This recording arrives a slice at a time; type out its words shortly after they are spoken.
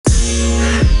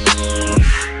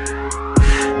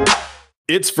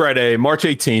It's Friday, March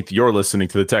 18th. You're listening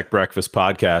to the Tech Breakfast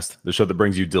Podcast, the show that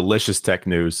brings you delicious tech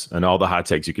news and all the hot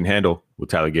takes you can handle with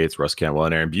Tyler Gates, Russ Campbell,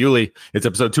 and Aaron Bewley. It's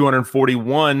episode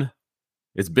 241.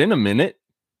 It's been a minute.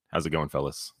 How's it going,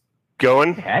 fellas?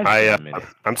 Going.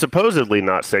 I'm supposedly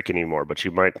not sick anymore, but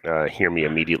you might hear me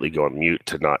immediately go on mute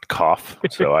to not cough.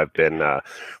 So I've been,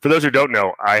 for those who don't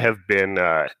know, I have been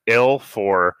ill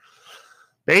for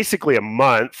basically a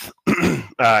month.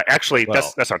 Actually,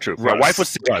 that's not true. My wife was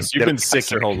sick. Russ, you've been sick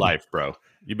your whole life, bro.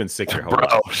 You've been sick your whole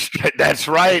life. That's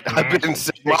right. I've been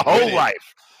sick my whole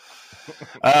life.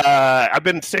 I've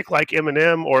been sick like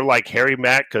Eminem or like Harry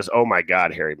Mack because, oh my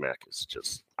God, Harry Mack is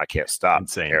just, I can't stop.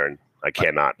 Insane. Aaron. I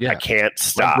cannot. I can't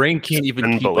stop. My brain can't even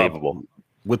unbelievable keep up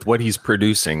with what he's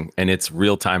producing, and it's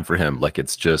real time for him. Like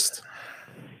it's just.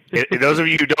 Those of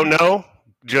you who don't know,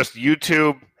 just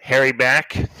YouTube Harry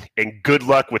Mack, and good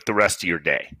luck with the rest of your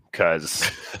day because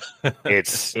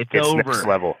it's over. Next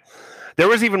level. There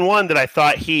was even one that I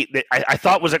thought I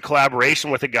thought was a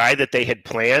collaboration with a guy that they had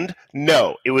planned.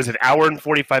 No, it was an hour and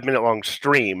 45-minute long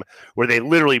stream where they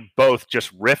literally both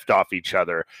just riffed off each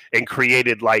other and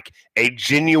created like a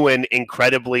genuine,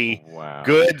 incredibly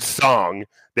good song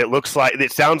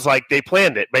that sounds like they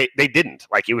planned it, but they didn't.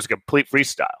 Like it was a complete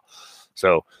freestyle.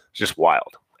 So it's just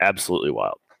wild, absolutely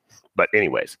wild. But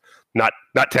anyways, not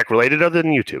tech related other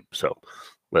than YouTube. So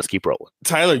let's keep rolling.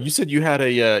 Tyler, you said you had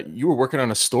you were working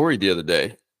on a story the other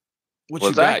day. What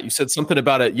you got? You said something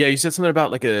about it. Yeah, you said something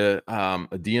about like a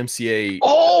DMCA.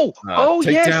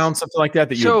 Takedown, something like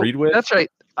that you agreed with. That's right.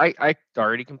 I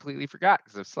already completely forgot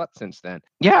because I've slept since then.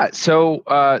 Yeah. So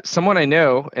someone I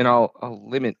know, and I'll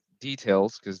limit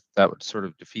details because that would sort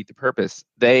of defeat the purpose.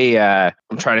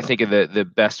 I'm trying to think of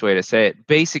the best way to say it.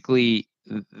 Basically,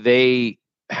 they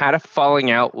had a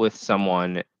falling out with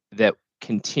someone that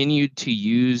continued to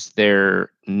use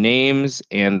their names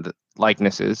and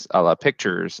likenesses, a la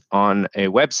pictures, on a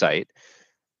website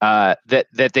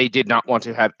that they did not want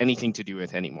to have anything to do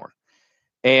with anymore.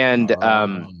 And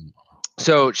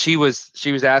so she was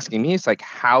asking me, it's like,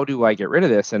 how do I get rid of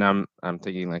this? And I'm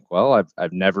thinking like, well,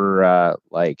 I've never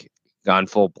gone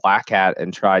full black hat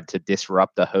and tried to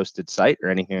disrupt a hosted site or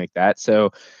anything like that.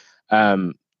 So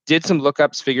did some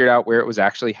lookups, figured out where it was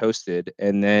actually hosted,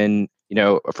 and then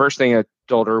first thing I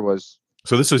told her was,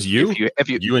 so this was you? If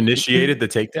you initiated the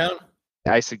takedown?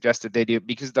 I suggested they do,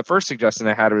 because the first suggestion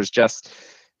I had was just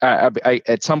I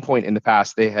at some point in the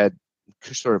past they had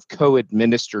sort of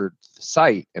co-administered the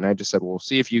site, and I just said, well,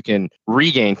 see if you can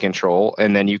regain control,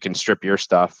 and then you can strip your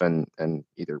stuff and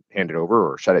either hand it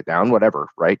over or shut it down, whatever,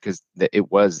 right? Because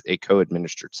it was a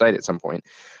co-administered site at some point.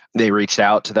 They reached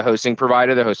out to the hosting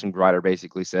provider. The hosting provider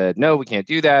basically said, no, we can't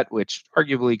do that, which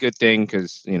arguably a good thing,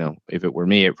 because if it were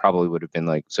me, it probably would have been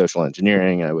like social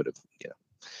engineering, and I would have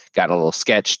gotten a little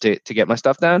sketch to get my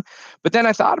stuff done. But then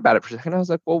I thought about it for a second. I was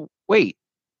like, well, wait,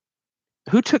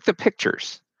 who took the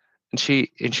pictures? And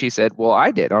she said, well,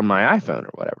 I did on my iPhone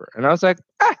or whatever. And I was like,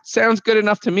 sounds good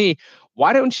enough to me.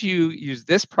 Why don't you use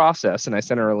this process? And I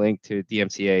sent her a link to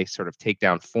DMCA sort of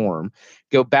takedown form.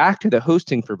 Go back to the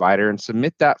hosting provider and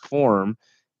submit that form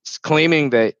claiming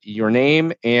that your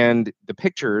name and the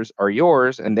pictures are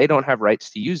yours and they don't have rights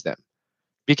to use them.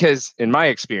 Because in my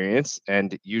experience,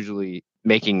 and usually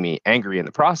making me angry in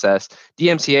the process,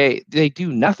 DMCA, they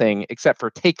do nothing except for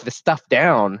take the stuff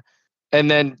down and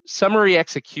then summary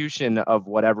execution of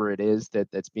whatever it is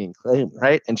that's being claimed,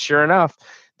 right? And sure enough,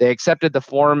 they accepted the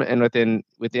form, and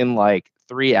within like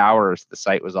 3 hours, the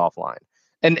site was offline.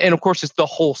 And of course, it's the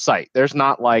whole site. There's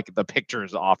not like the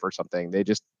pictures off or something. They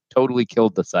just totally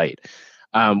killed the site,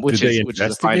 which is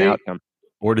a fine outcome.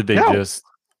 Or did they just?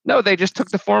 No, they just took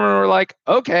the form and were like,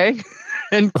 okay,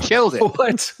 and killed it.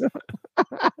 What?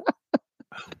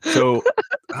 So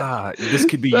this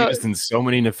could be used in so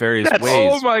many nefarious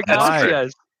ways. Oh my gosh,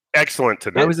 yes. Excellent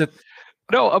to know.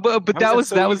 But that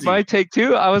was my take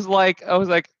too. I was like,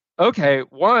 okay,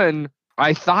 one,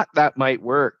 I thought that might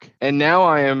work. And now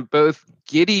I am both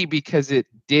giddy because it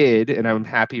did, and I'm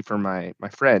happy for my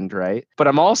friend, right? But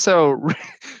I'm also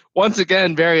once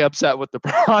again very upset with the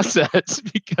process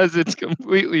because it's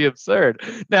completely absurd.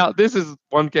 Now, this is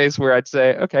one case where I'd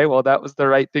say, okay, well, that was the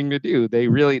right thing to do. They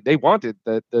wanted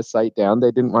the site down.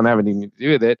 They didn't want to have anything to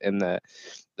do with it, and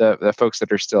the folks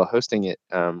that are still hosting it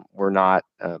were not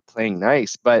playing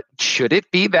nice. But should it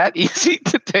be that easy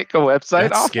to take a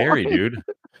website off? That's scary, dude.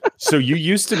 So you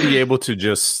used to be able to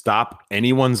just stop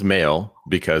anyone's mail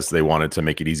because they wanted to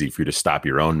make it easy for you to stop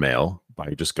your own mail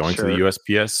by just going to the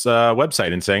USPS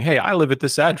website and saying, hey, I live at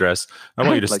this address. I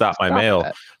want you to stop my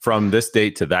mail from this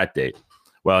date to that date.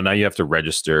 well, now you have to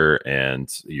register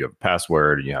and you have a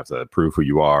password and you have to prove who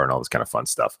you are and all this kind of fun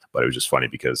stuff. But it was just funny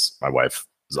because my wife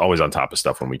is always on top of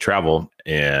stuff when we travel,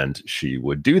 and she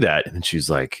would do that. And she's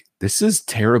like, this is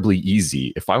terribly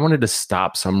easy. If I wanted to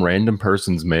stop some random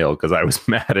person's mail because I was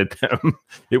mad at them,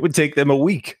 it would take them a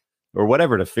week or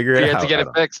whatever to figure it out. You have to get it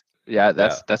fixed. Yeah,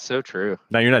 that's so true.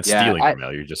 Now you're not stealing their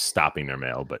mail; you're just stopping their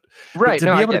mail. But right,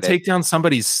 to be able to take down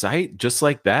somebody's site just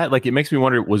like that, like it makes me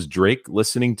wonder: was Drake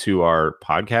listening to our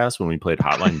podcast when we played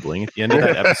Hotline Bling at the end of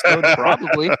that episode?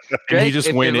 Probably. Drake, and he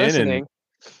just went in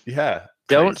and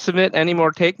don't submit any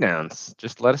more takedowns.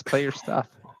 Just let us play your stuff.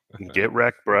 Get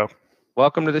wrecked, bro.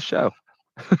 Welcome to the show.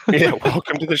 Yeah,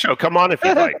 welcome to the show. Come on if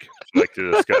you'd like. If you'd like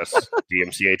to discuss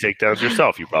DMCA takedowns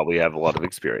yourself, you probably have a lot of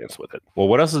experience with it. Well,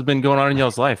 what else has been going on in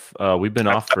y'all's life? We've been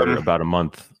off for about a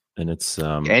month, and it's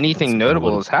anything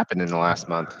notable has happened in the last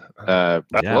month.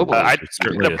 Globally,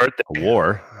 certainly a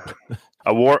war.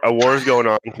 A war is going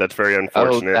on. That's very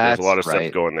unfortunate. There's a lot of right.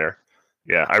 stuff going there.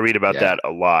 Yeah, I read about that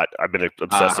a lot. I've been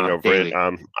obsessing over daily.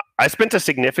 it. I spent a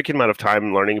significant amount of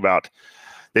time learning about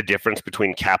the difference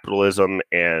between capitalism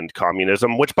and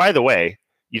communism, which, by the way,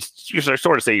 you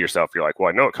sort of say to yourself, you're like, well,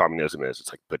 I know what communism is.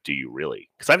 It's like, but do you really?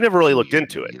 Because I've never really looked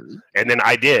into it. And then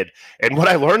I did. And what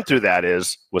I learned through that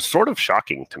was sort of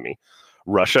shocking to me.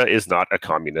 Russia is not a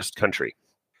communist country.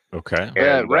 Okay.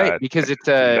 Yeah, right. Because it's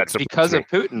because of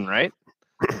Putin, right?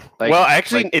 Like, well,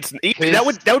 actually, that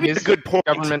would be a good point.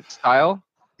 Government style.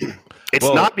 It's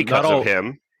not because of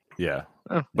him. Yeah,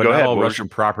 but not all Russian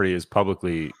property is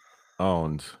publicly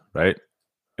owned, right?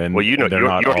 And well, you know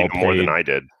more than I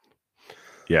did.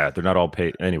 Yeah, they're not all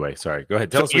paid. Anyway, sorry. Go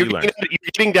ahead. Tell us what you learned. You're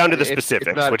getting down to the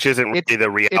specifics, which isn't really the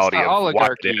reality of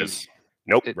what it is.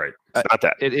 Nope. Right. It's not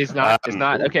that. It is not. It's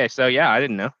not. Okay. So yeah, I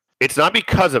didn't know. It's not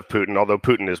because of Putin, although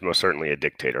Putin is most certainly a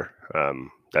dictator.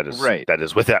 That is right. That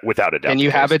is without a doubt. Can you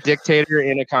have a dictator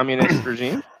in a communist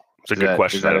regime? It's a good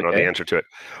question. I don't know the answer to it.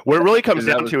 What it really comes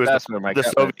down to is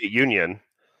the Soviet Union.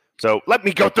 So let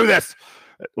me go through this.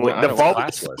 The fall of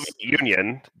the Soviet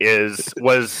Union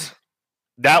was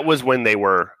when they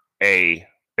were even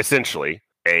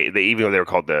though they were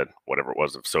called the whatever it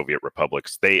was of Soviet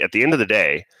republics. They at the end of the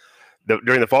day,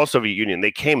 during the fall of the Soviet Union,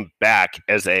 they came back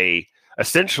as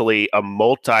essentially a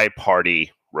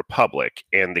multi-party republic.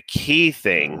 And the key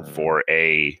thing for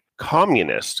a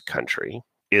communist country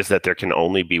is that there can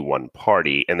only be one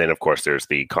party. And then, of course, there's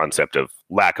the concept of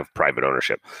lack of private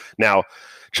ownership. Now,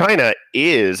 China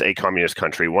is a communist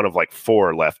country, one of like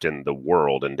 4 left in the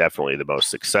world, and definitely the most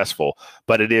successful,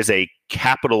 but it is a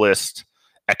capitalist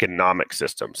economic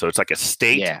system. So it's like a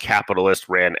state capitalist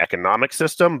ran economic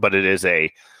system, but it is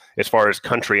as far as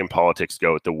country and politics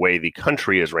go, the way the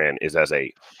country is ran is as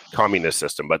a communist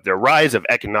system. But the rise of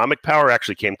economic power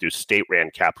actually came through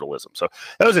state-ran capitalism. So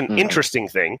that was an interesting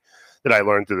thing that I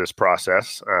learned through this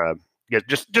process.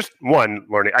 Just one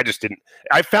learning.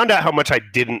 I found out how much I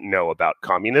didn't know about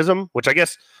communism, which I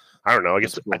guess you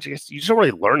just don't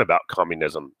really learn about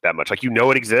communism that much. Like, you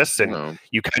know it exists, and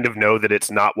you kind of know that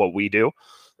it's not what we do.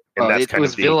 And that's it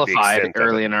was vilified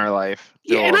early in our life.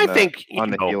 Yeah, and I think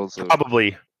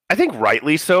probably. I think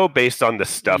rightly so, based on the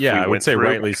stuff. Yeah, I would say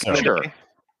rightly so. Sure.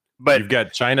 But you've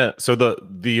got China. So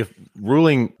the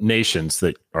ruling nations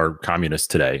that are communist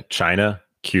today: China,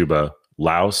 Cuba,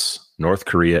 Laos, North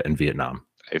Korea, and Vietnam.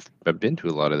 I've been to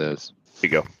a lot of those. There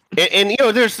you go. And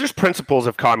there's principles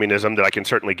of communism that I can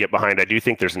certainly get behind. I do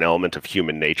think there's an element of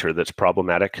human nature that's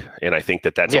problematic, and I think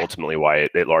that's ultimately why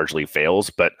it largely fails.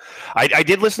 But I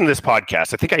did listen to this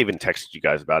podcast. I think I even texted you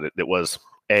guys about it. That was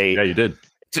yeah, you did.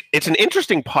 It's an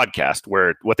interesting podcast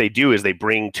where what they do is they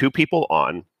bring 2 people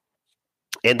on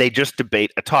and they just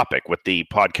debate a topic, with the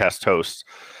podcast hosts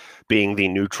being the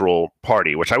neutral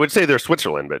party, which I would say they're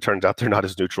Switzerland, but it turns out they're not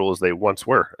as neutral as they once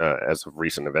were as of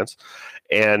recent events.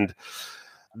 And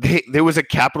there was a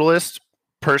capitalist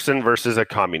person versus a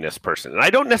communist person. And I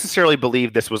don't necessarily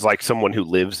believe this was like someone who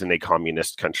lives in a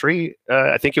communist country.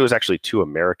 I think it was actually 2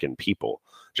 American people,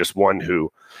 just one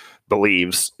who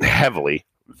believes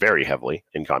very heavily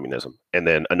in communism, and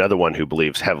then another one who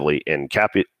believes heavily in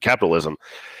capitalism.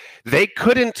 They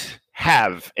couldn't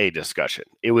have a discussion.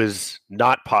 It was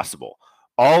not possible.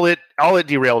 All it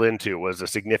derailed into was a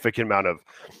significant amount of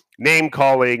name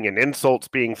calling and insults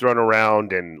being thrown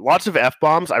around and lots of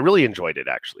F-bombs. I really enjoyed it,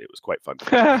 actually. It was quite fun.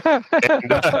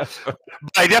 And,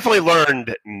 I definitely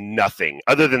learned nothing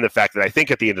other than the fact that I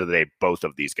think at the end of the day, both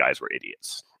of these guys were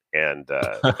idiots. And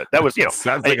but that was,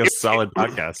 sounds like a solid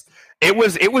podcast. It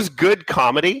was good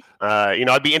comedy.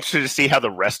 I'd be interested to see how the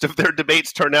rest of their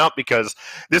debates turn out, because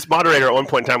this moderator at one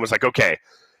point in time was like, okay,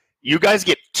 You guys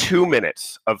get 2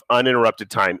 minutes of uninterrupted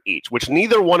time each, which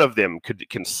neither one of them could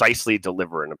concisely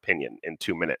deliver an opinion in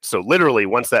 2 minutes. So literally,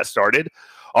 once that started,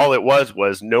 all it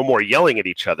was no more yelling at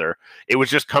each other. It was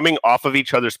just coming off of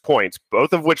each other's points,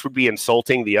 both of which would be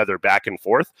insulting the other back and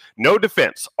forth. No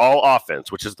defense, all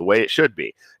offense, which is the way it should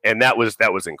be. And that was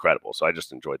incredible. So I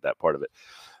just enjoyed that part of it.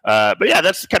 But yeah,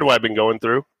 that's kind of what I've been going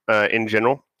through in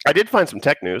general. I did find some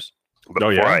tech news. But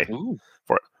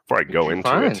before I go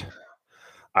into it,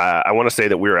 I want to say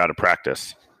that we were out of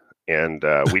practice, and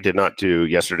we did not do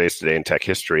yesterday's Today in Tech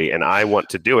History, and I want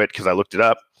to do it because I looked it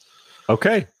up.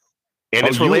 Okay. And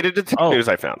it's related to tech news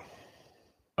I found.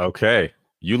 Okay.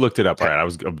 You looked it up, right? I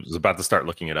was about to start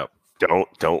looking it up.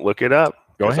 Don't look it up.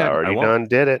 Go ahead. I already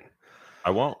did it. I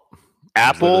won't.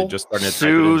 Apple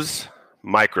sues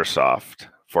Microsoft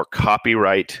for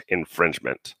copyright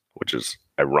infringement, which is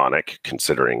ironic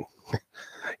considering,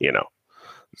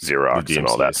 Xerox and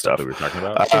all that stuff. We were talking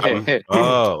about.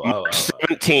 March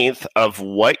 17th of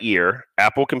what year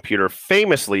Apple Computer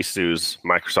famously sues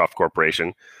Microsoft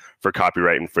Corporation for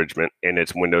copyright infringement in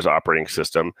its Windows operating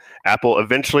system? Apple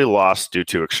eventually lost due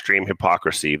to extreme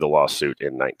hypocrisy the lawsuit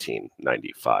in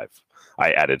 1995.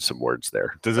 I added some words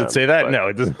there. Does it say that? No,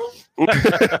 it doesn't.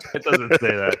 It doesn't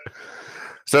say that.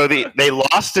 So they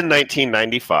lost in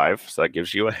 1995. So that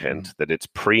gives you a hint that it's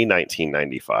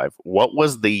pre-1995. What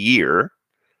was the year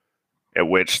at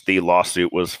which the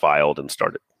lawsuit was filed and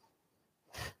started?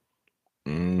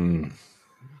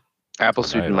 Apple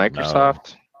sued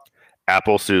Microsoft.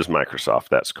 Apple sues Microsoft.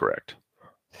 That's correct.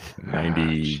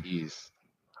 90.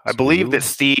 I believe that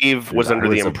Steve was under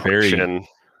the impression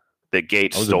that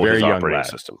Gates stole his operating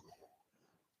system.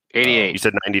 88. You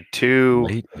said 92.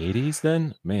 Late 80s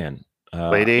then? Man.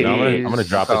 Late 80s. I'm going to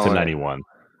drop it to 91. I'm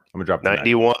going to drop it to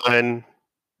 91.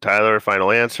 Tyler,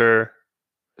 final answer.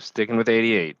 Sticking with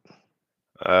 88.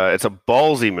 It's a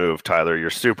ballsy move, Tyler.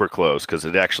 You're super close because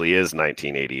it actually is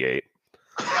 1988.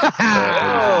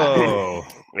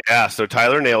 Yeah, so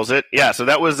Tyler nails it. Yeah, so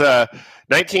that was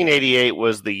 1988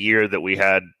 was the year that we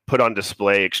had put on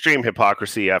display extreme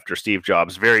hypocrisy after Steve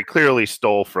Jobs very clearly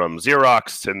stole from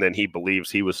Xerox, and then he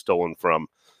believes he was stolen from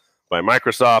by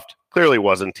Microsoft. Clearly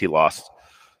wasn't. He lost,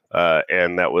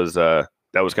 and that was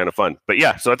kind of fun. But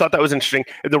yeah, so I thought that was interesting.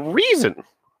 The reason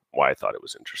why I thought it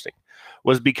was interesting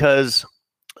was because,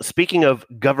 speaking of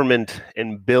government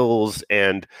and bills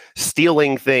and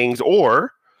stealing things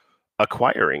or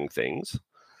acquiring things,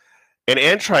 an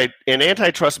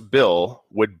antitrust bill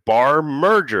would bar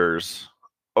mergers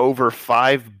over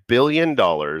 $5 billion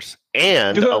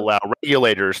and allow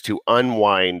regulators to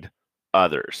unwind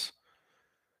others.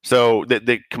 So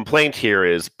the complaint here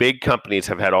is big companies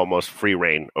have had almost free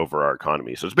reign over our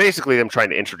economy. So it's basically them trying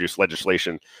to introduce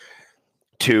legislation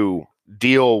to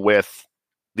deal with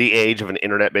the age of an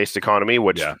internet-based economy,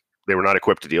 which they were not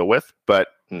equipped to deal with. But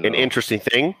an interesting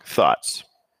thing. Thoughts?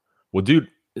 Well, dude,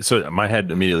 so my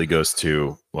head immediately goes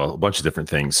to, a bunch of different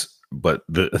things. But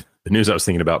the news I was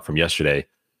thinking about from yesterday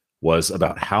was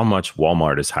about how much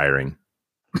Walmart is hiring,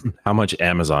 how much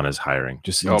Amazon is hiring.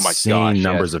 Just insane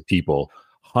numbers of people.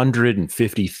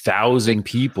 150,000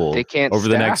 people over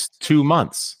the next 2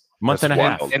 months, month and a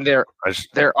half. And they're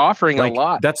offering a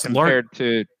lot compared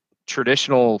to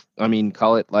traditional. I mean,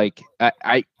 call it like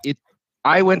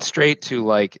I went straight to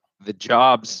like the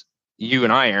jobs you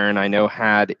and I, Aaron, I know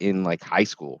had in like high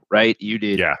school, right? You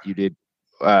did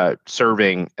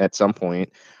serving at some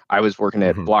point. I was working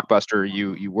at Blockbuster.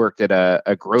 You worked at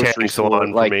a grocery store,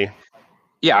 like for me.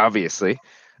 Yeah, obviously,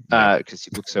 because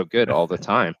you look so good all the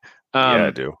time. Yeah,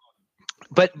 I do.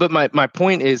 But my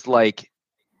point is, like,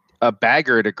 a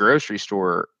bagger at a grocery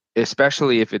store,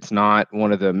 especially if it's not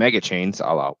one of the mega chains, a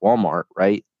la Walmart,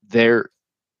 right? Their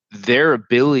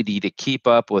ability to keep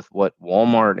up with what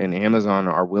Walmart and Amazon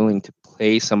are willing to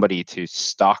pay somebody to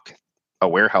stock a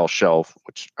warehouse shelf,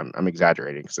 which I'm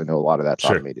exaggerating because I know a lot of that's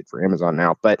automated for Amazon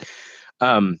now, but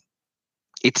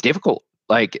it's difficult.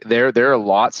 Like there are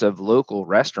lots of local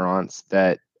restaurants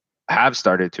that have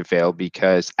started to fail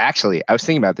because actually I was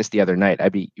thinking about this the other night.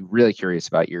 I'd be really curious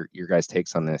about your guys'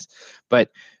 takes on this, but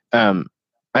I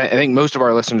think most of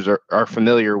our listeners are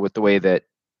familiar with the way that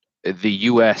the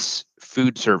U.S.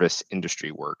 food service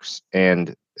industry works,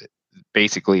 and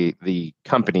basically the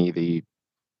company, the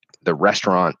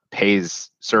restaurant pays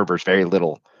servers very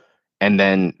little, and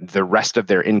then the rest of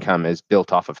their income is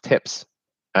built off of tips,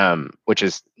 which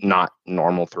is not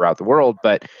normal throughout the world,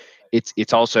 but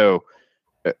it's also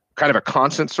kind of a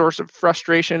constant source of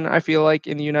frustration, I feel like,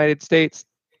 in the United States.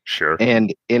 Sure.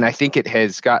 And I think it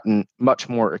has gotten much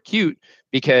more acute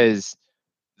because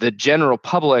the general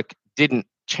public didn't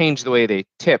change the way they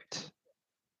tipped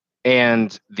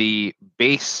and the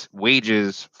base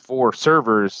wages for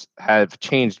servers have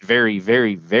changed very,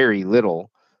 very, very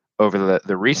little over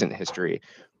the recent history.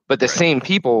 But the same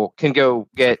people can go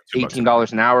get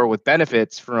 $18 an hour with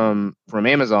benefits from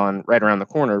Amazon right around the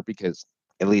corner, because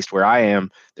at least where I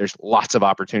am, there's lots of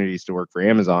opportunities to work for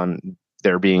Amazon,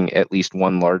 there being at least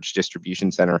one large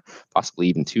distribution center, possibly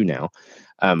even two now,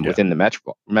 within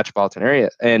the metropolitan area.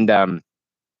 And I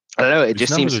don't know, it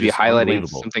just seems to be highlighting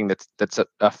something that's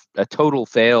a total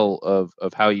fail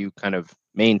of how you kind of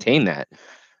maintain that.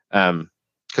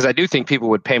 Because I do think people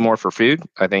would pay more for food.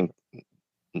 I think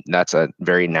that's a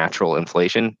very natural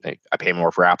inflation. I pay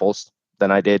more for apples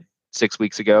than I did 6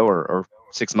 weeks ago or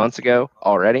 6 months ago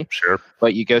already. Sure.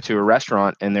 But you go to a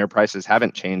restaurant and their prices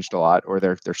haven't changed a lot, or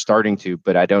they're starting to,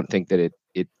 but I don't think that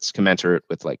it's commensurate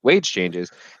with like wage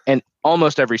changes. And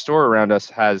almost every store around us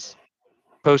has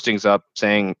postings up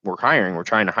saying we're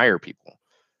trying to hire people.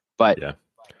 But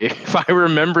if I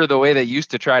remember the way they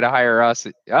used to try to hire us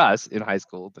in high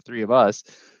school, the three of us,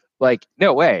 like,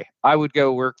 no way. I would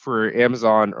go work for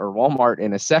Amazon or Walmart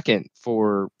in a second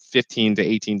for $15 to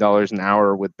 $18 an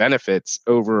hour with benefits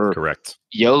over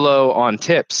YOLO on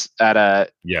tips at a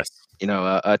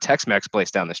Tex-Mex place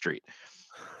down the street.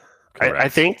 I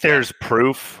think there's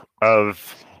proof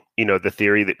of, the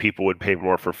theory that people would pay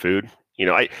more for food.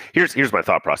 Here's my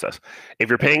thought process. If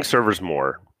you're paying servers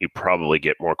more, you probably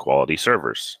get more quality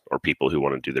servers or people who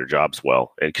want to do their jobs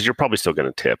well, and because you're probably still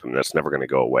going to tip, and that's never going to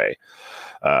go away.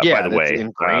 By the way,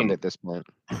 ingrained at this point.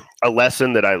 A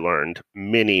lesson that I learned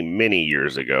many, many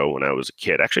years ago when I was a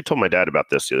kid. I actually told my dad about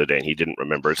this the other day, and he didn't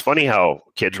remember. It's funny how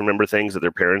kids remember things that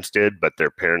their parents did, but your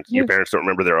parents don't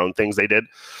remember their own things they did.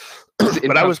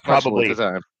 But I was probably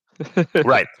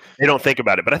right. They don't think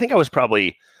about it, but I think I was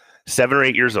probably 7 or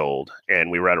 8 years old,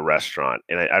 and we were at a restaurant,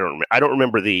 and I don't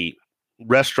remember the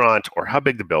restaurant or how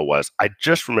big the bill was. I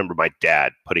just remember my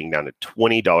dad putting down a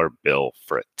 $20 bill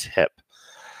for a tip.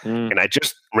 And I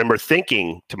just remember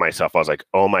thinking to myself, I was like,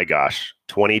 oh my gosh,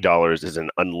 $20 is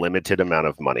an unlimited amount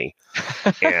of money.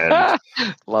 And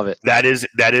love it. That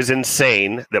is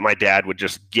insane that my dad would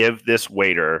just give this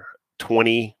waiter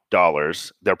 $20.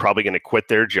 They're probably going to quit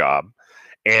their job.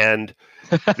 And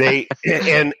I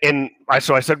said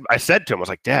to him, I was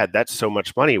like, Dad, that's so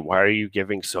much money. Why are you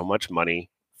giving so much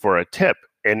money for a tip?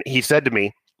 And he said to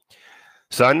me,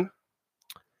 son,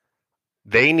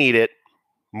 they need it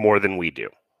more than we do.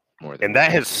 And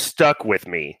that has stuck with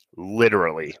me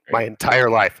literally my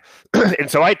entire life. And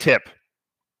so I tip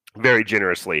very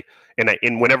generously. And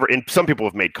some people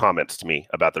have made comments to me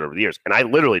about that over the years. And I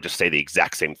literally just say the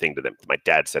exact same thing to them that my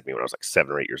dad said to me when I was like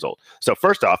 7 or 8 years old. So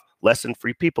first off, lesson for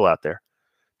you people out there.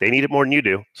 They need it more than you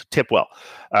do. So tip well.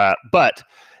 But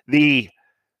if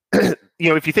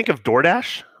you think of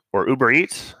DoorDash or Uber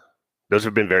Eats, those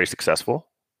have been very successful.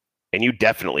 And you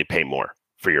definitely pay more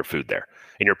for your food there.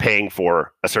 And you're paying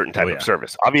for a certain type of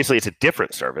service. Obviously, it's a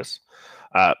different service.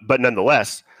 But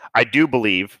nonetheless, I do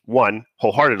believe, one,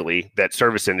 wholeheartedly, that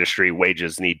service industry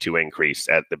wages need to increase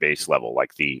at the base level.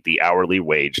 Like the hourly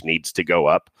wage needs to go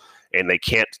up, and they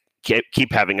can't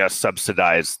keep having us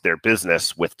subsidize their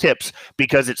business with tips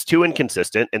because it's too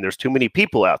inconsistent, and there's too many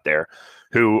people out there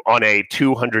who on a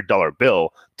 $200 bill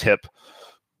tip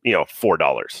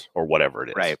 $4 or whatever it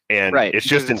is. Right. And it's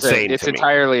just insane. It's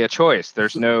entirely a choice.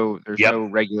 There's no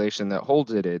regulation that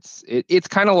holds it. It's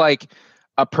kind of like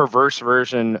a perverse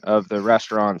version of the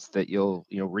restaurants that you'll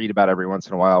read about every once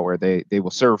in a while, where they will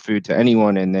serve food to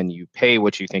anyone and then you pay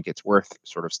what you think it's worth,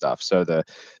 sort of stuff. So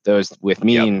those with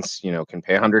means, can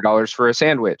pay $100 for a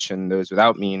sandwich, and those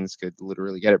without means could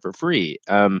literally get it for free.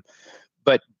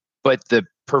 But the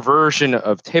perversion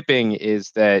of tipping is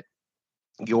that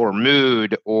your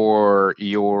mood or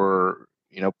your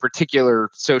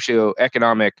particular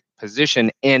socioeconomic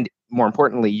position, and more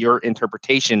importantly, your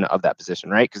interpretation of that position,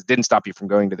 right? Because it didn't stop you from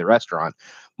going to the restaurant,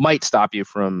 might stop you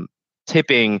from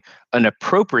tipping an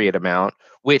appropriate amount,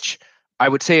 which I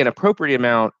would say an appropriate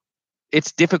amount,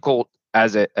 it's difficult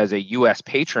as a US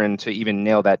patron to even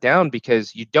nail that down,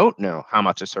 because you don't know how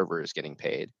much a server is getting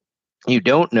paid. You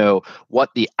don't know what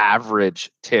the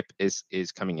average tip is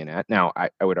coming in at. Now, I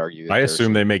would argue that I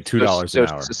assume they make $2 an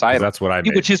hour. That's what I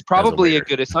make, which is probably a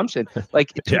good assumption.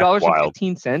 Like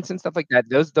 $2.15 and stuff like that.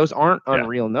 Those aren't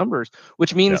unreal numbers,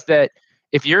 which means that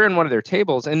if you're in one of their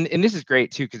tables, and this is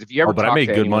great too, because if you ever but I made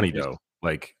good money though.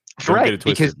 Like, right,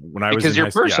 because when I was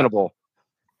you're personable.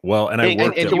 Well, and I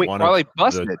worked at one probably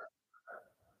busted.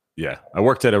 I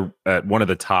worked at one of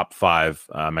the top 5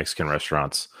 Mexican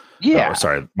restaurants.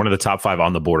 One of the top 5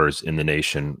 on the borders in the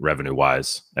nation, revenue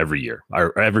wise, every year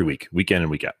or every week, weekend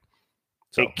and week out.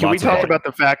 So can we talk about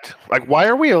the fact, like, why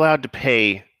are we allowed to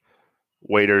pay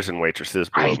waiters and waitresses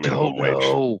below I minimum don't wage?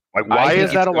 know. Like, I why think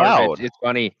is that it's garbage. allowed? It's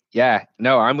funny. Yeah.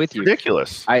 No, I'm with you.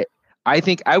 Ridiculous. I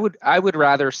think I would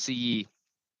rather see.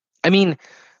 I mean,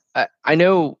 I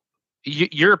know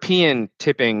European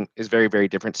tipping is very, very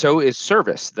different. So is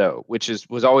service, though, which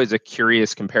was always a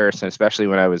curious comparison, especially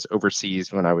when I was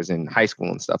overseas, when I was in high school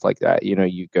and stuff like that. You know,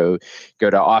 you go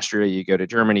to Austria, you go to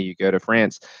Germany, you go to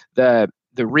France.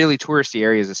 The really touristy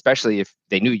areas, especially if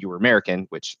they knew you were American,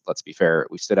 which, let's be fair,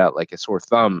 we stood out like a sore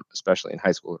thumb, especially in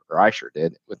high school, or I sure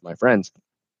did with my friends.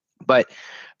 But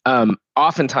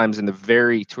oftentimes in the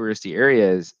very touristy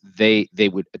areas, they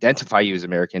would identify you as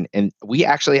American, and we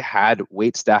actually had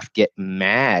wait staff get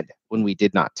mad when we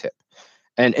did not tip,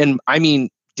 and I mean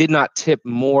did not tip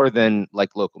more than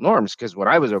like local norms, because when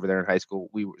I was over there in high school,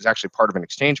 we was actually part of an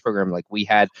exchange program. Like we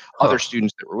had other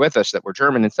students that were with us that were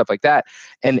German and stuff like that,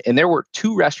 and there were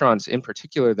two restaurants in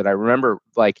particular that I remember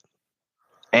like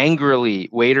angrily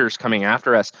waiters coming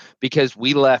after us because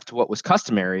we left what was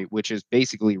customary, which is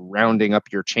basically rounding up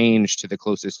your change to the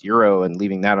closest euro and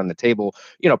leaving that on the table,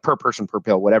 you know, per person, per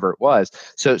bill, whatever it was.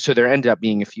 So there ended up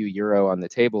being a few euro on the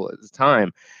table at the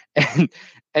time.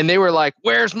 And they were like,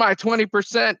 "Where's my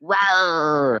 20%?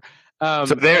 Rawr!"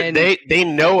 So they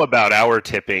know about our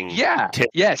tipping. Yeah.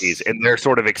 Yes. And they're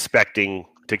sort of expecting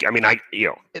to. I mean,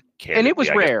 and it was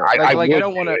rare. I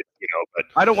don't want to. But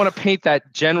I don't want to paint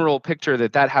that general picture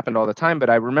that happened all the time. But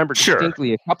I remember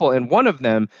distinctly a couple, and one of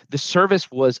them, the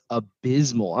service was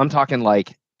abysmal. I'm talking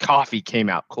like coffee came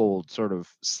out cold, sort of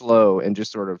slow, and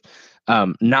just sort of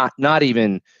not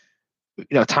even, you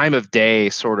know, time of day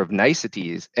sort of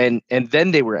niceties. And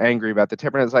then they were angry about the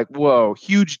tip, and it's like, whoa,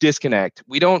 huge disconnect.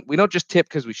 We don't just tip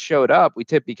because we showed up. We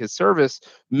tip because service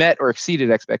met or exceeded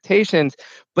expectations.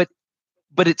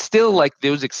 But it's still like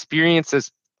those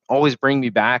experiences always bring me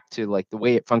back to like the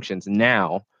way it functions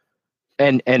now,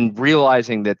 and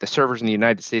realizing that the servers in the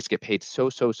United States get paid so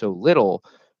little.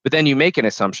 But then you make an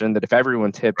assumption that if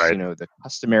everyone tips, you know, the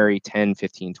customary 10,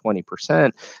 15,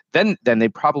 20%, then they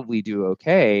probably do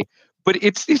okay. But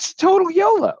it's total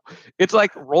YOLO. It's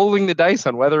like rolling the dice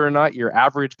on whether or not your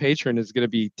average patron is going to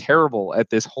be terrible at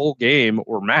this whole game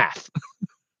or math.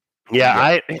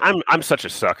 Yeah, I'm such a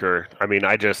sucker. I mean,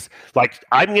 I just like,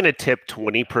 I'm going to tip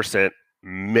 20%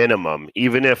 minimum,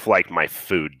 even if like my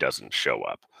food doesn't show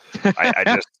up. I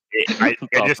just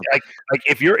like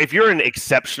if you're an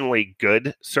exceptionally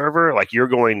good server, like you're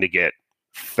going to get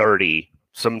 30,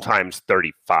 sometimes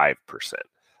 35%.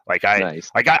 Like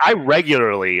I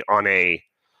regularly on a,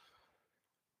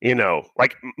 you know,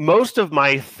 like most of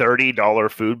my $30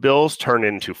 food bills turn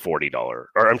into $40, or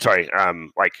I'm sorry,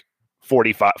 like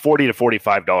 $40 to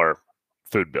 $45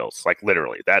 food bills. Like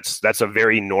literally, that's a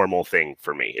very normal thing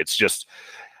for me. It's just,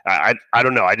 I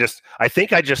don't know. I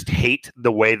think I just hate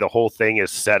the way the whole thing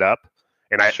is set up.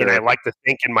 And I like to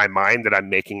think in my mind that I'm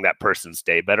making that person's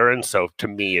day better. And so to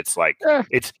me, it's like,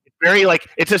 it's very like,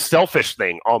 it's a selfish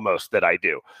thing almost that I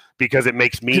do, because it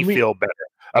makes me feel better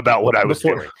about what I was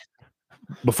doing.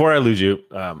 Before I lose you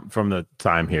from the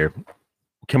time here,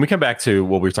 can we come back to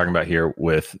what we were talking about here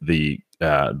with the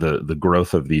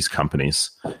growth of these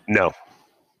companies? No,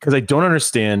 because I don't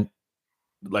understand.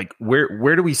 Like,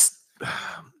 where do we?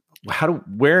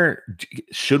 Where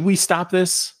should we stop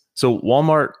this? So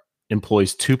Walmart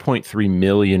employs 2.3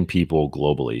 million people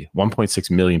globally,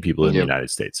 1.6 million people in the United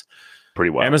States.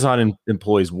 Pretty well. Amazon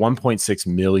employs 1.6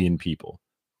 million people.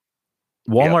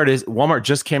 Walmart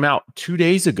just came out 2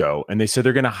 days ago, and they said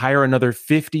they're going to hire another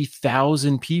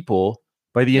 50,000 people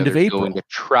by the end of April. Going to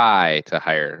try to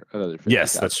hire another 50,000.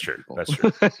 Yes, that's true. People. That's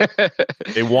true.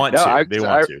 They want to. They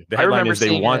want to. The headline is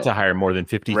they want to hire more than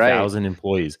 50,000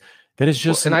 employees. That is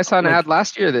just. And I saw an ad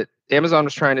last year that Amazon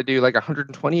was trying to do like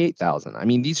 128,000. I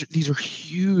mean, these are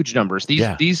huge numbers.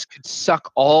 These could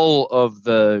suck all of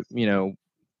the, you know,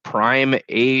 prime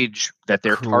age that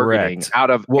they're targeting out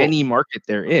of any market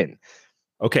they're in.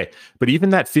 Okay, but even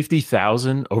that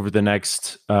 50,000 over the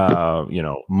next,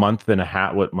 month and a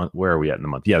half. What month? Where are we at in the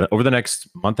month? Yeah, over the next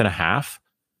month and a half.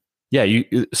 Yeah,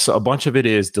 so a bunch of it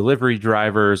is delivery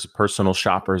drivers, personal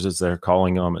shoppers, as they're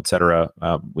calling them, etc.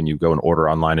 When you go and order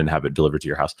online and have it delivered to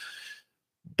your house.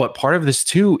 But part of this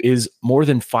too is more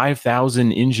than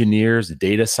 5,000 engineers,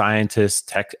 data scientists,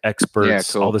 tech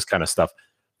experts, all this kind of stuff.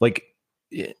 Like,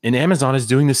 and Amazon is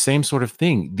doing the same sort of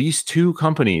thing. These two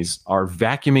companies are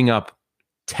vacuuming up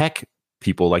tech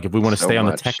people. Like, if we want to stay on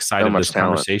the tech side of this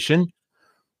conversation,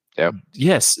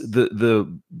 yes,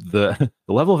 the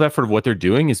level of effort of what they're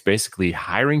doing is basically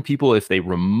hiring people if they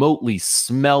remotely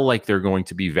smell like they're going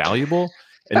to be valuable,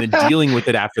 and then dealing with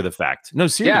it after the fact. No,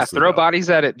 seriously. Throw bodies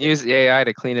at it, use the AI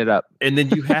to clean it up. And then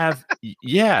you have,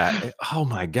 oh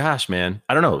my gosh, man.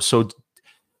 I don't know. So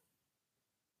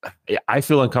I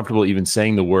feel uncomfortable even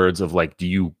saying the words of like, do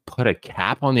you put a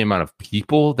cap on the amount of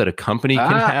people that a company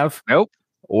can have? Nope.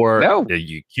 Or No.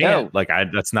 you can't. No. Like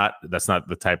that's not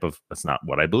the type of, that's not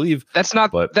what I believe. That's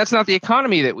not the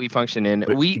economy that we function in.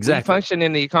 We function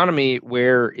in the economy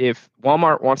where if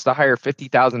Walmart wants to hire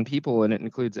 50,000 people, and it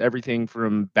includes everything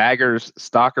from baggers,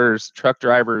 stockers, truck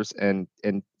drivers, and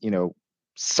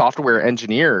software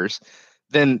engineers,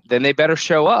 then they better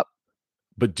show up.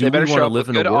 But do we want to live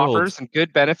in a world offers and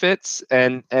good benefits,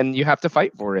 and you have to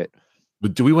fight for it?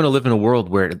 But do we want to live in a world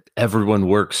where everyone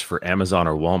works for Amazon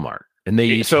or Walmart and they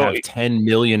each have 10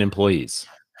 million employees?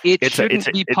 It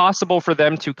shouldn't be possible for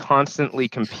them to constantly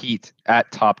compete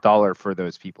at top dollar for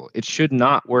those people. It should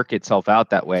not work itself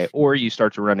out that way, or you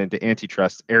start to run into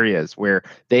antitrust areas where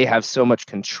they have so much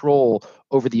control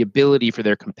over the ability for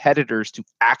their competitors to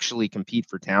actually compete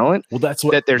for talent. Well, that's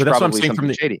what there's probably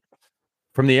something shady.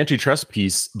 From the antitrust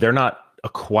piece, they're not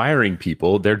acquiring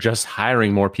people, they're just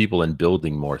hiring more people and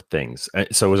building more things.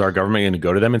 So is our government going to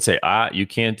go to them and say, you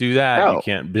can't do that? No. You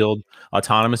can't build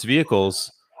autonomous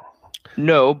vehicles?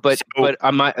 No, but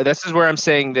this is where I'm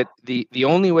saying that the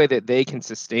only way that they can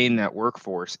sustain that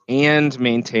workforce and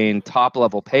maintain top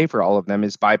level pay for all of them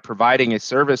is by providing a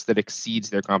service that exceeds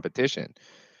their competition.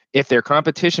 If their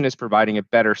competition is providing a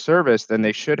better service, then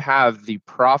they should have the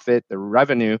profit, the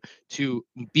revenue to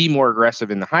be more aggressive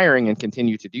in the hiring and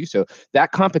continue to do so.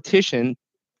 That competition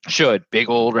should, big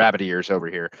old rabbit ears over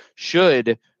here,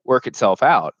 should work itself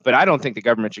out. But I don't think the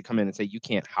government should come in and say, you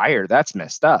can't hire. That's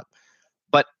messed up.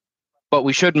 But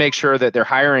we should make sure that their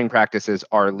hiring practices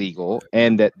are legal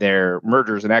and that their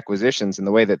mergers and acquisitions and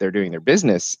the way that they're doing their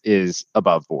business is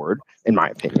above board, in my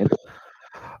opinion.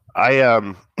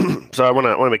 So I want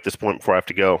to make this point before I have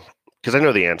to go because I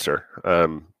know the answer.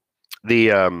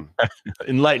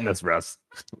 Enlighten us, Russ.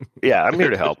 Yeah, I'm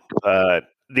here to help. I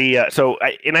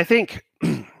think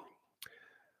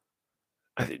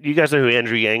you guys know who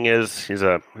Andrew Yang is. He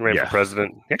ran for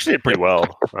president. He actually did pretty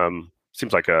well.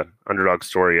 Seems like a underdog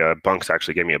story. Bunks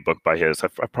actually gave me a book by his.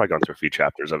 I've probably gone through a few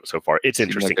chapters of it so far. It's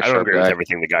interesting. I don't agree with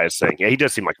everything the guy is saying. Yeah, he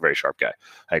does seem like a very sharp guy.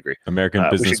 I agree. American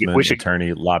businessman,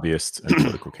 attorney, lobbyist, and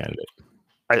political candidate.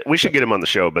 We should get him on the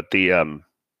show, but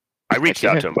I reached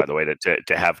out to him, by the way,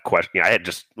 to have questions. I had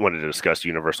just wanted to discuss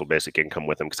universal basic income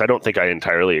with him because I don't think I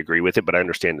entirely agree with it, but I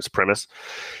understand his premise.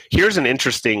 Here's an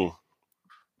interesting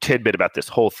tidbit about this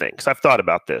whole thing, because I've thought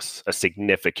about this a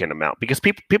significant amount, because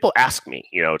people ask me,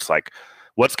 it's like,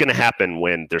 what's going to happen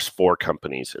when there's 4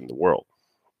 companies in the world?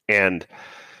 And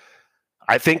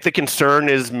I think the concern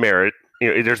is merit.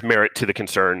 There's merit to the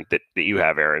concern that you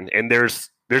have, Aaron, and there's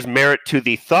merit to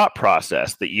the thought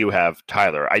process that you have,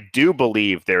 Tyler. I do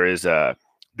believe there is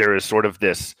sort of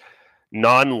this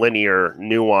non-linear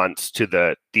nuance to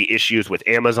the issues with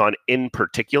Amazon in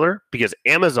particular, because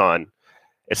Amazon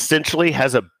essentially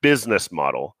has a business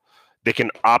model that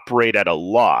can operate at a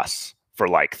loss for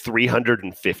like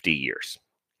 350 years.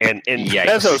 And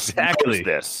Bezos knows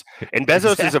this. And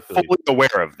Bezos is fully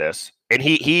aware of this. And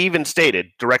he even stated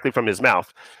directly from his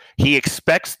mouth, he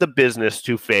expects the business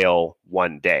to fail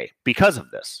one day because of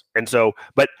this. And so,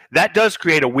 but that does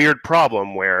create a weird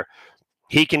problem where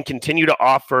he can continue to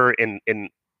offer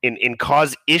and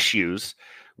cause issues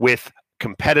with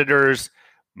competitors,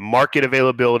 market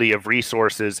availability of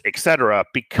resources, etc.,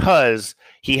 because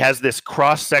he has this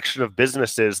cross section of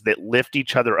businesses that lift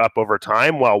each other up over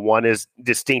time while one is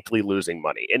distinctly losing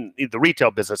money. And the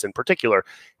retail business in particular,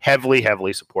 heavily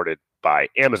supported by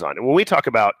Amazon. And when we talk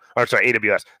about,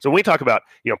 AWS, so when we talk about,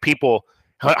 people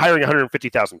hiring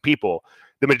 150,000 people,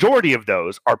 the majority of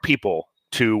those are people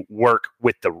to work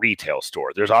with the retail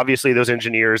store. There's obviously those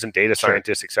engineers and data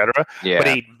scientists, et cetera. Yeah. But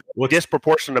a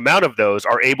disproportionate amount of those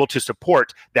are able to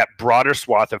support that broader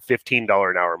swath of $15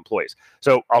 an hour employees.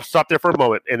 So I'll stop there for a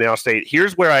moment and then I'll say,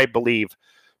 here's where I believe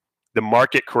the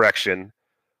market correction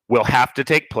will have to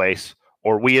take place,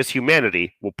 or we as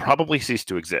humanity will probably cease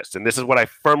to exist. And this is what I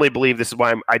firmly believe. This is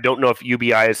why I don't know if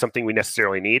UBI is something we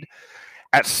necessarily need.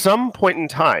 At some point in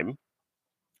time,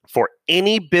 for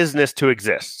any business to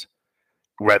exist,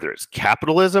 whether it's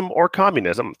capitalism or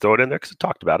communism, throw it in there because I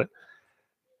talked about it,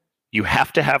 you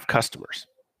have to have customers.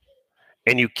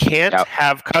 And you can't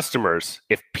have customers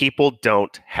if people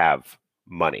don't have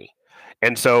money.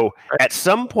 And so at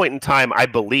some point in time, I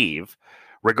believe,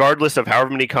 regardless of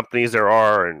however many companies there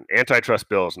are and antitrust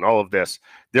bills and all of this,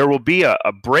 there will be a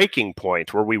breaking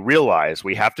point where we realize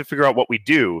we have to figure out what we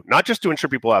do, not just to ensure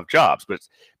people have jobs, but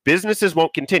businesses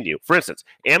won't continue. For instance,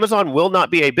 Amazon will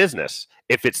not be a business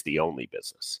if it's the only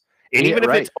business. And even if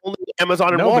it's only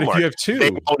Amazon and Walmart. But if you have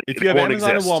two, if you have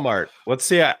Amazon and Walmart, let's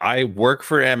say I work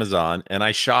for Amazon and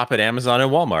I shop at Amazon and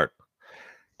Walmart.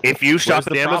 If you shop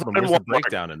at the Amazon problem? and Where's the Walmart,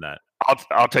 breakdown in that?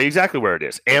 I'll tell you exactly where it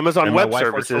is. Amazon And my Web wife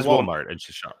works for Services will Walmart, and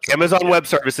she shops. Amazon Web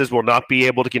Services will not be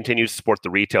able to continue to support the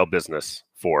retail business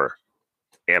for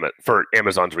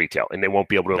Amazon's retail, and they won't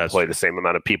be able to employ the same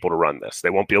amount of people to run this. They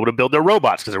won't be able to build their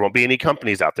robots because there won't be any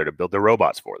companies out there to build their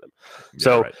robots for them.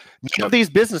 So none of these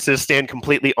businesses stand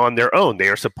completely on their own. They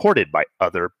are supported by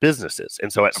other businesses.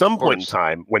 And so at some point in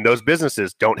time, when those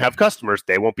businesses don't have customers,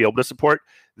 they won't be able to support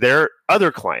their other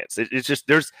clients. It's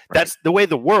just that's the way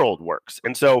the world works.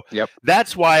 And so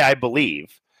that's why I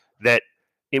believe that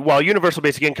while universal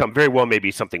basic income very well may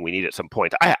be something we need at some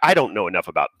point, I don't know enough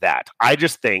about that. I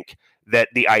just think that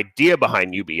the idea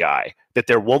behind UBI, that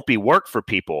there won't be work for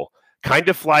people, kind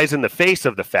of flies in the face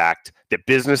of the fact that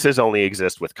businesses only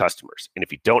exist with customers. And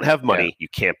if you don't have money, you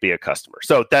can't be a customer.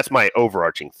 So that's my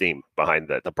overarching theme behind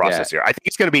the process here. I think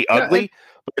it's going to be ugly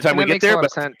by the time we get there,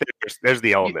 but there's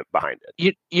the element behind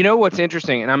it. You know what's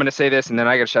interesting, and I'm going to say this, and then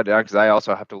I got to shut down because I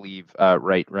also have to leave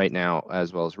right now,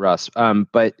 as well as Russ.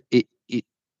 But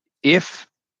if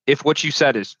what you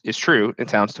said is true, it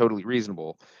sounds totally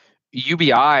reasonable.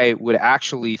 UBI would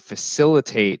actually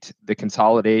facilitate the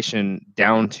consolidation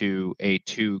down to a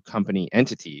 2-company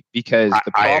entity, because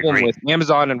the problem with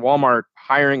Amazon and Walmart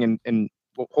hiring and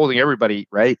holding everybody,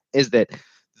 right, is that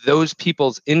those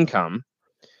people's income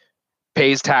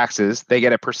pays taxes. They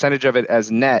get a percentage of it as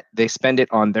net. They spend it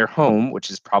on their home, which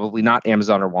is probably not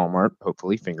Amazon or Walmart.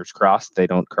 Hopefully, fingers crossed, they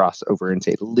don't cross over and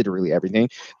say literally everything,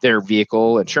 their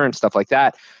vehicle, insurance, stuff like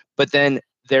that. But then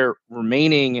their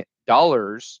remaining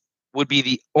dollars would be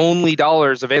the only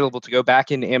dollars available to go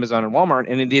back into Amazon and Walmart.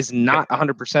 And it is not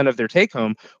 100% of their take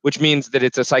home, which means that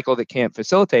it's a cycle that can't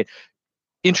facilitate.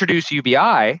 Introduce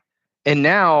UBI, and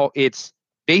now it's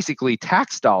basically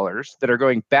tax dollars that are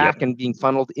going back and being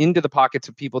funneled into the pockets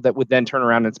of people that would then turn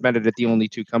around and spend it at the only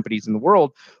 2 companies in the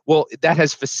world. Well, that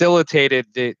has facilitated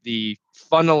the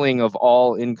funneling of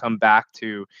all income back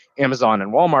to Amazon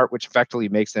and Walmart, which effectively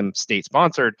makes them state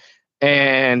sponsored.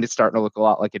 And it's starting to look a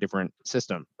lot like a different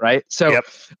system, right? So,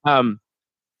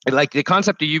 like the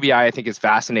concept of UBI, I think is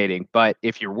fascinating. But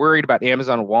if you're worried about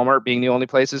Amazon and Walmart being the only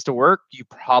places to work, you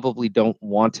probably don't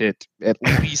want it, at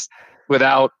least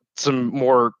without some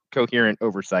more coherent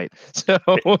oversight. So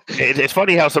it's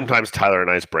funny how sometimes Tyler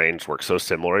and I's brains work so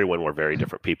similarly when we're very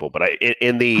different people. But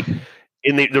in the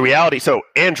reality, so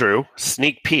Andrew,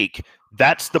 sneak peek.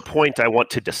 That's the point I want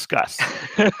to discuss.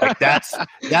 Like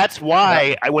that's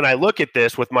why when I look at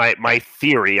this with my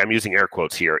theory, I'm using air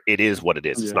quotes here. It is what it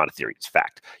is. It's not a theory. It's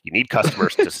fact. You need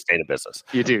customers to sustain a business.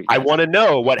 You do. Yes. I want to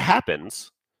know what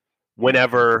happens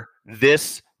whenever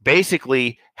this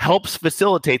basically helps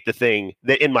facilitate the thing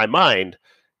that, in my mind,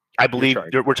 I believe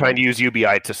we're trying to use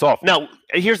UBI to solve. Now,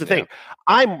 here's the thing.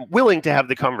 I'm willing to have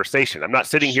the conversation. I'm not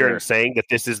sitting here and saying that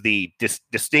this is the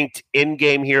distinct end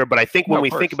game here, but I think when we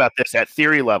think about this at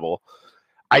theory level,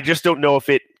 I just don't know if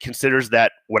it considers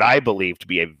that what I believe to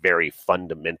be a very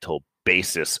fundamental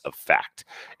basis of fact.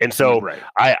 And so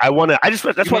I want to, that's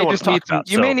what I want to talk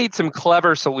about. You may need some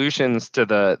clever solutions to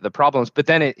the problems, but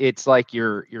then it's like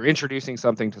you're introducing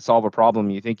something to solve a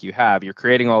problem you think you have. You're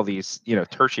creating all these,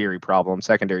 tertiary problems,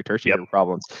 secondary, tertiary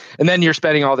problems. And then you're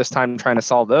spending all this time trying to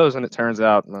solve those. And it turns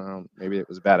out, maybe it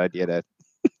was a bad idea to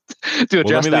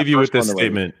address. Let me leave you with this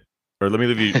statement. Or let me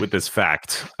leave you with this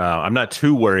fact. I'm not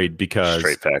too worried because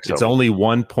it's only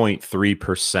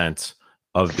 1.3%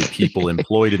 of the people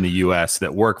employed in the U.S.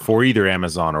 that work for either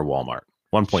Amazon or Walmart.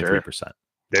 1.3%.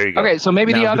 There you go. Okay, so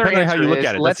maybe the other answer how you look is,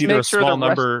 at it, let's that's either make a sure small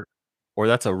number or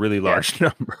that's a really large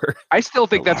number. I still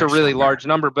think that's a really large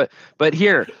number, but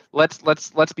here, let's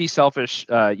be selfish,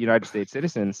 United States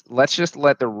citizens. Let's just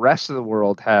let the rest of the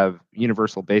world have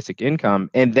universal basic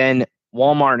income, and then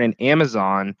Walmart and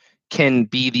Amazon can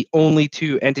be the only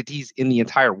 2 entities in the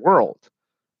entire world.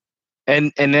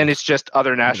 And then it's just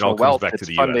other national wealth that's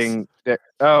funding.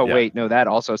 Wait, no, that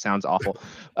also sounds awful.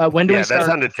 When do we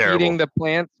start feeding the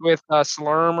plants with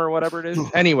slurm or whatever it is?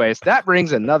 Anyways, that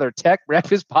brings another Tech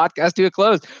Breakfast podcast to a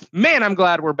close. Man, I'm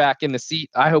glad we're back in the seat.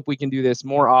 I hope we can do this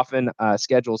more often.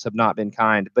 Schedules have not been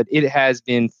kind, but it has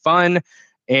been fun.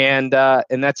 And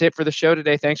that's it for the show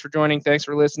today. Thanks for joining. Thanks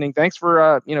for listening. Thanks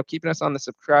for keeping us on the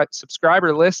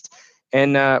subscriber list.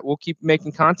 And we'll keep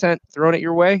making content, throwing it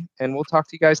your way, and we'll talk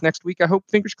to you guys next week. I hope.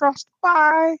 Fingers crossed.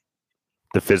 Bye.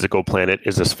 The physical planet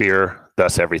is a sphere,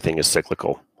 thus everything is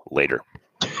cyclical. Later.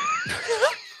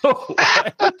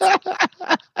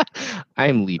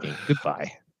 I'm leaving.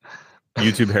 Goodbye.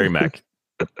 YouTube Harry Mack.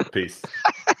 Peace.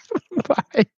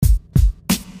 Bye.